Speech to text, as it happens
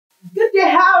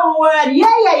Forward.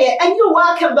 Yeah. And you're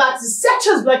welcome back to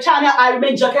setrosvlog channel. I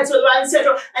remain Jaketo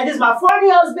Setro, and this is my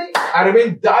foreign husband. I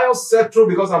remain Dial Setro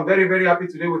because I'm very, very happy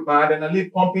today with my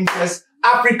adrenaline pumping test.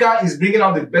 Africa is bringing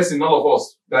out the best in all of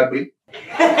us, that way.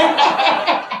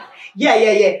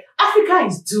 Yeah. Africa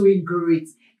is doing great.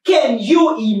 Can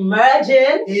you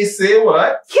imagine? You say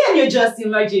what? Can you just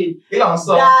imagine that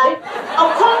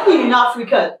a company in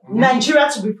Africa, Nigeria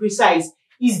to be precise,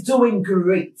 is doing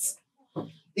great?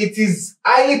 It is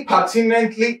highly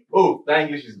pertinently... Oh, that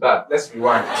English is bad. Let's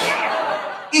rewind.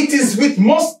 It is with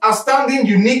most astounding,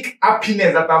 unique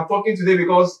happiness that I'm talking today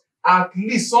because at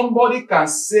least somebody can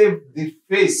save the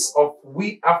face of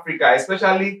we Africa,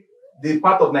 especially the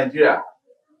part of Nigeria,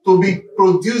 to be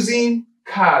producing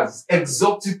cars,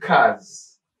 exotic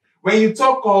cars. When you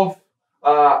talk of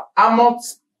armored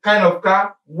kind of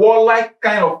car, warlike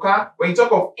kind of car, when you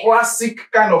talk of classic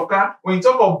kind of car, when you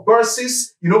talk of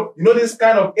buses, you know this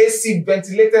kind of AC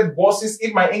ventilated buses,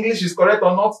 if my English is correct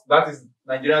or not, that is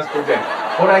Nigerian's problem.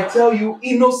 But I tell you,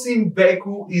 innocent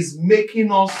vehicle is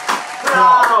making us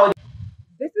proud.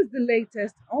 This is the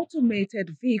latest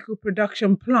automated vehicle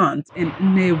production plant in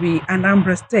Nnewi,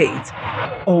 Anambra State,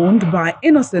 owned by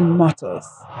Innocent Motors.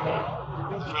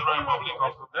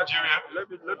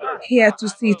 Here to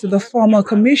see to the formal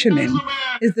commissioning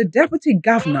is the Deputy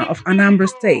Governor of Anambra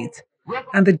State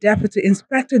and the Deputy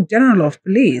Inspector General of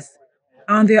Police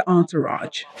and their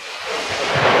entourage.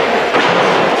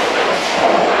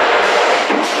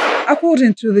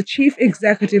 According to the Chief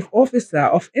Executive Officer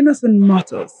of Innocent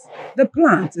Motors, the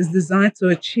plant is designed to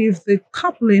achieve the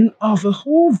coupling of a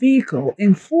whole vehicle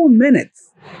in 4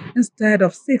 minutes instead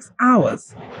of 6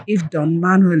 hours if done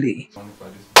manually.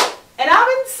 And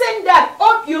having said that,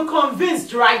 hope you're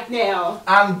convinced right now.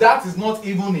 And that is not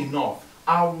even enough.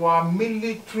 Our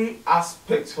military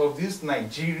aspect of this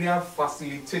Nigerian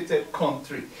facilitated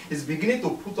country is beginning to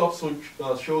put up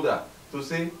shoulder to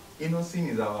say, Innocent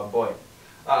is our boy.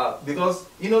 Because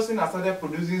Innocent has started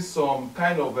producing some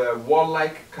kind of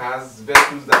warlike cars,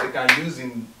 vehicles that they can use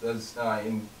in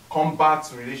combat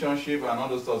relationship and all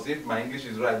those stuff. If my English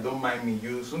is right, don't mind me.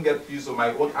 You soon get used to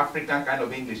my own African kind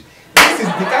of English. This is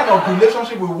the kind of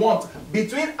relationship we want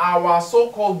between our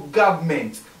so-called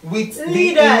government with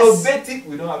leaders. The innovative...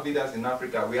 We don't have leaders in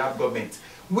Africa, we have government.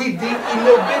 With the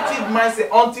innovative mindset,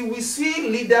 until we see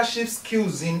leadership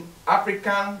skills in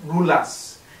African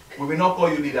rulers, we will not call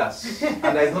you leaders, and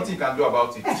there is nothing you can do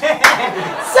about it.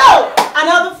 So,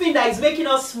 another thing that is making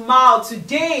us smile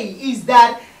today is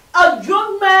that a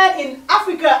young man in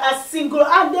Africa has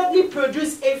single-handedly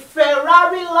produced a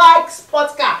Ferrari-like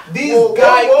sports car. This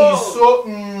guy is so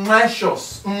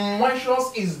malicious.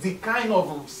 Malicious is the kind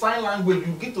of sign language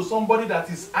you give to somebody that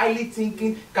is highly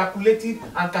thinking, calculated,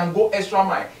 and can go extra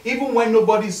mile. Even when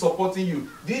nobody is supporting you.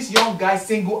 This young guy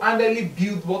single-handedly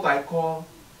built what I call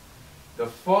the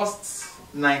first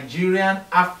Nigerian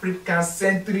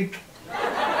African-centric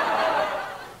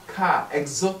car,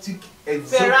 exotic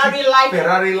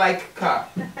Ferrari-like car.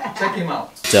 Check him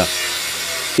out.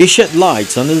 He shed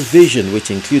light on his vision,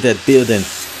 which included building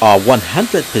a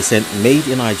 100% made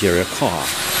in Nigeria car.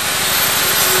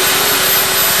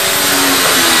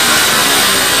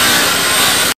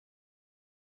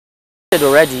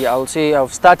 Already, I would say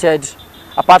I've started,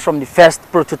 apart from the first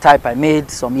prototype I made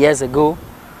some years ago.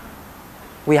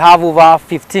 We have over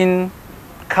 15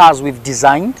 cars we've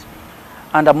designed,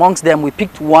 and amongst them we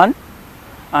picked one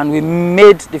and we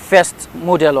made the first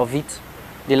model of it.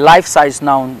 The life size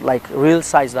now, like real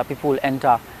size that people will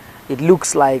enter. It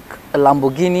looks like a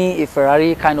Lamborghini, a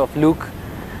Ferrari kind of look.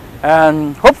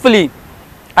 And hopefully,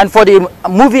 and for the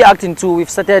movie acting too, we've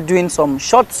started doing some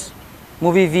short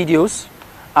movie videos,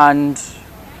 and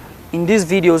in these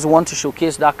videos we want to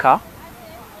showcase that car.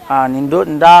 And in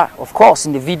that, of course,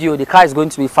 in the video, the car is going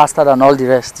to be faster than all the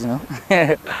rest, you know.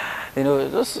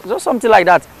 Just something like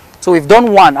that. So we've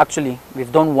done one, actually.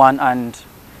 We've done one, and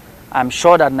I'm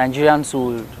sure that Nigerians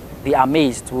will be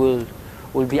amazed, will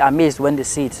be amazed when they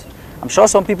see it. I'm sure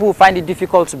some people will find it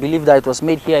difficult to believe that it was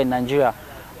made here in Nigeria.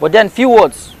 But then, few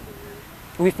words,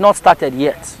 we've not started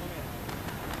yet.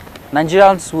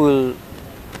 Nigerians will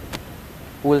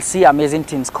see amazing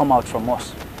things come out from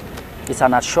us. It's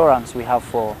an assurance we have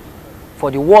for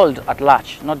the world at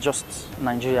large, not just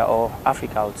Nigeria or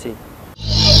Africa, I would say.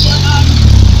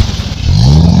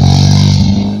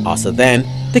 As of then,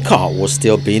 the car was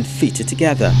still being fitted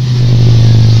together.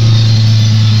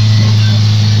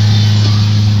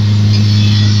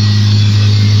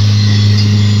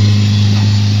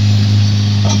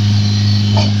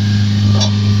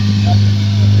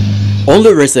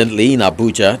 Only recently in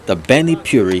Abuja, the Benny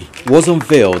Puri was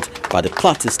unveiled by the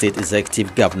Plateau State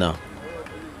Executive Governor.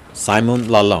 Simon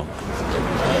Lalong.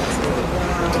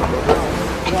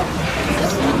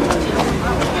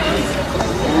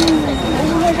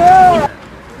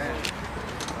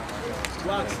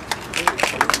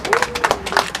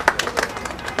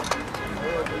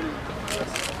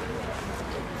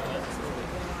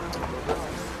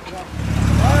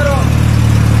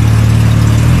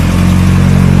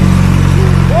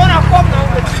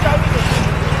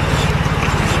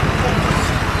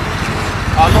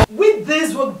 With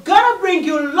this, we're gonna bring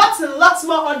you lots and lots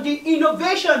more on the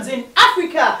innovations in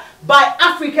Africa by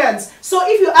Africans. So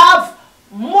if you have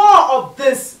more of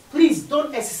this, please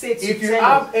don't hesitate to If you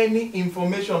have any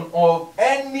information of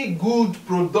any good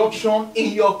production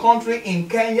in your country, in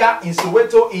Kenya, in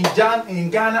Soweto, in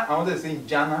Ghana, I want to say in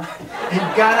Ghana,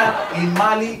 in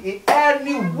Mali, in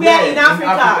anywhere in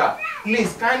Africa,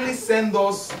 please kindly send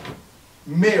us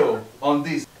mail on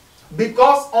this.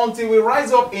 Because until we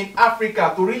rise up in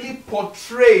Africa to really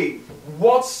portray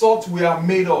what sort we are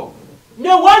made of,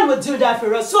 no one will do that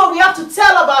for us. So we have to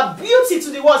tell about beauty to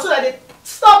the world so that they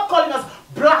stop calling us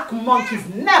black monkeys.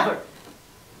 Never.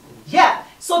 Yeah.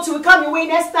 So till we come your way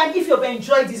next time, if you've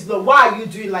enjoyed this vlog, why are you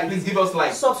doing like please this? give us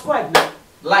like. Subscribe now.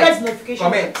 Like. Press notification.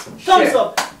 Comment. Thumbs Share.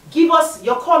 up. Give us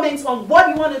your comments on what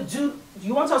you want to do.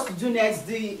 You want us to do next,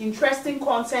 the interesting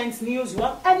content, news, you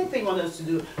want anything you want us to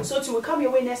do. So till we come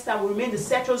your way next time, we remain the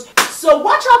Setros. So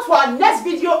watch out for our next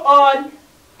video on...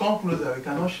 Come closer, we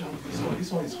cannot shout this one.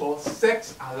 This one is called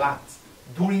Sex Alert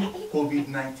during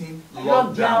COVID-19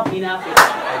 lockdown in Africa.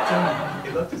 I tell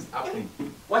you, a lot is happening.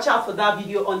 Watch out for that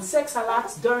video on sex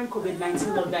alerts during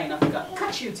COVID-19 lockdown in Africa.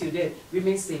 Catch you till then.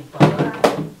 Remain safe.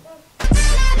 Bye.